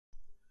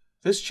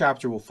This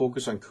chapter will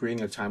focus on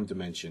creating a time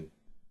dimension.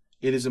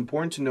 It is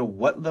important to know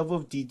what level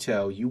of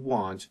detail you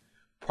want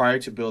prior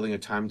to building a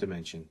time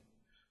dimension.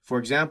 For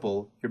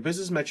example, your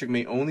business metric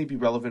may only be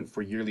relevant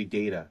for yearly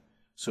data,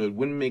 so it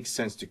wouldn't make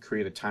sense to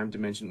create a time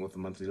dimension with a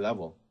monthly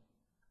level.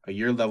 A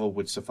year level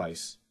would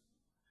suffice.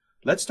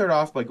 Let's start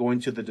off by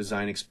going to the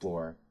Design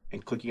Explorer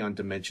and clicking on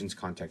Dimensions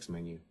context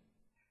menu.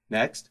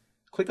 Next,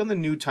 click on the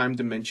New Time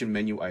Dimension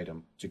menu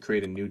item to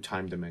create a new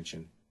time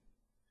dimension.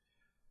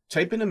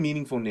 Type in a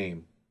meaningful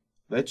name.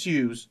 Let's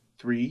use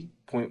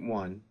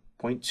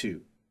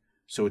 3.1.2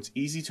 so it's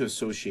easy to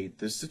associate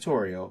this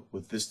tutorial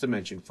with this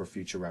dimension for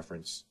future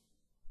reference.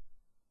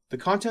 The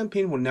content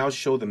pane will now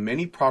show the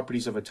many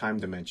properties of a time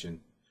dimension.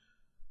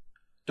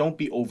 Don't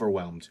be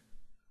overwhelmed.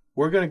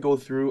 We're going to go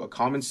through a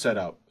common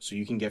setup so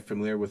you can get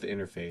familiar with the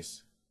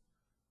interface.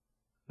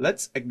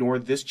 Let's ignore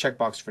this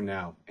checkbox for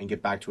now and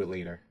get back to it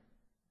later.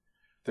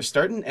 The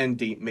start and end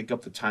date make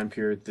up the time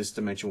period this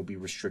dimension will be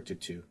restricted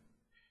to.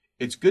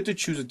 It's good to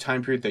choose a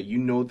time period that you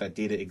know that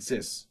data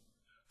exists.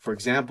 For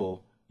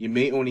example, you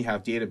may only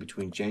have data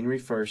between January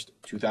 1st,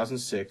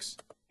 2006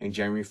 and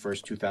January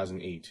 1st,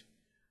 2008.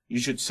 You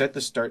should set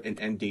the start and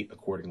end date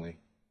accordingly.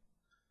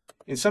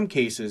 In some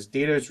cases,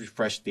 data is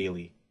refreshed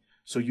daily,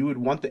 so you would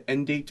want the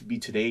end date to be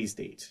today's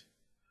date.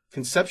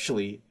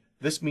 Conceptually,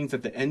 this means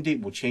that the end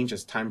date will change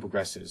as time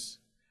progresses.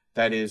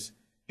 That is,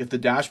 if the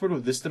dashboard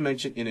with this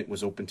dimension in it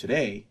was open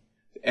today,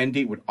 the end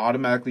date would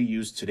automatically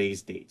use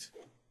today's date.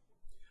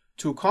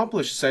 To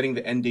accomplish setting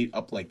the end date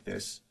up like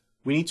this,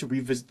 we need to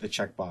revisit the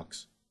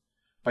checkbox.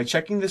 By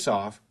checking this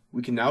off,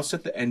 we can now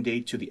set the end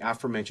date to the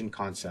aforementioned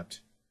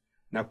concept.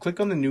 Now click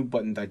on the new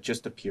button that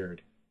just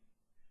appeared.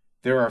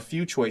 There are a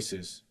few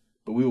choices,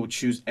 but we will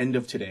choose End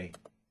of Today.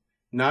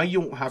 Now you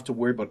won't have to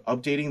worry about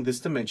updating this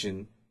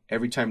dimension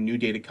every time new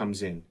data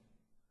comes in.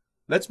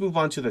 Let's move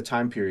on to the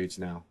time periods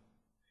now.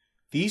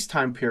 These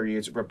time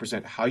periods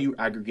represent how you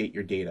aggregate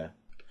your data.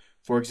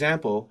 For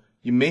example,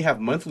 you may have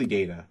monthly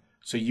data,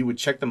 so you would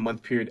check the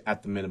month period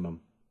at the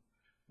minimum.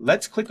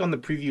 Let's click on the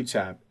Preview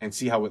tab and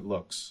see how it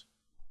looks.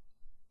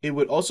 It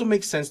would also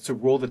make sense to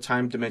roll the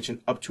time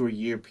dimension up to a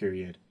year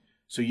period,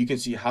 so you can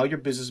see how your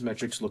business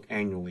metrics look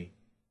annually.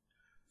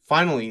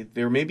 Finally,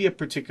 there may be a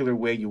particular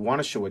way you want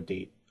to show a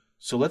date,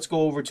 so let's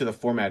go over to the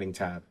Formatting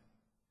tab.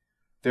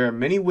 There are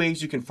many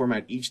ways you can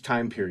format each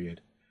time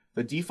period.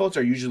 The defaults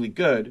are usually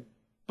good,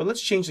 but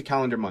let's change the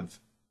calendar month.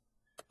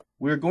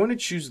 We are going to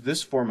choose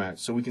this format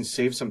so we can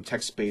save some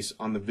text space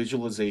on the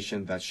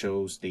visualization that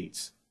shows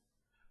dates.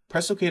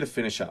 Press OK to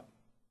finish up.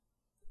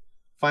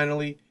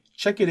 Finally,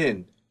 check it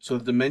in so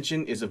the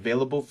dimension is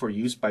available for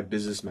use by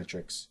business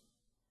metrics.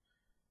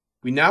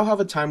 We now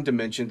have a time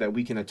dimension that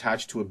we can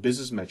attach to a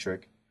business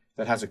metric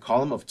that has a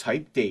column of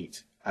type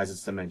date as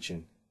its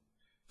dimension.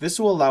 This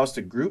will allow us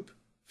to group,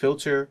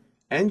 filter,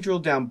 and drill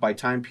down by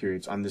time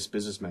periods on this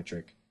business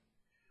metric.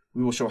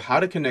 We will show how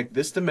to connect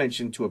this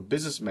dimension to a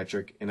business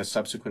metric in a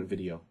subsequent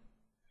video.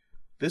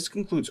 This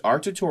concludes our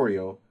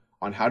tutorial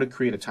on how to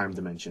create a time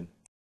dimension.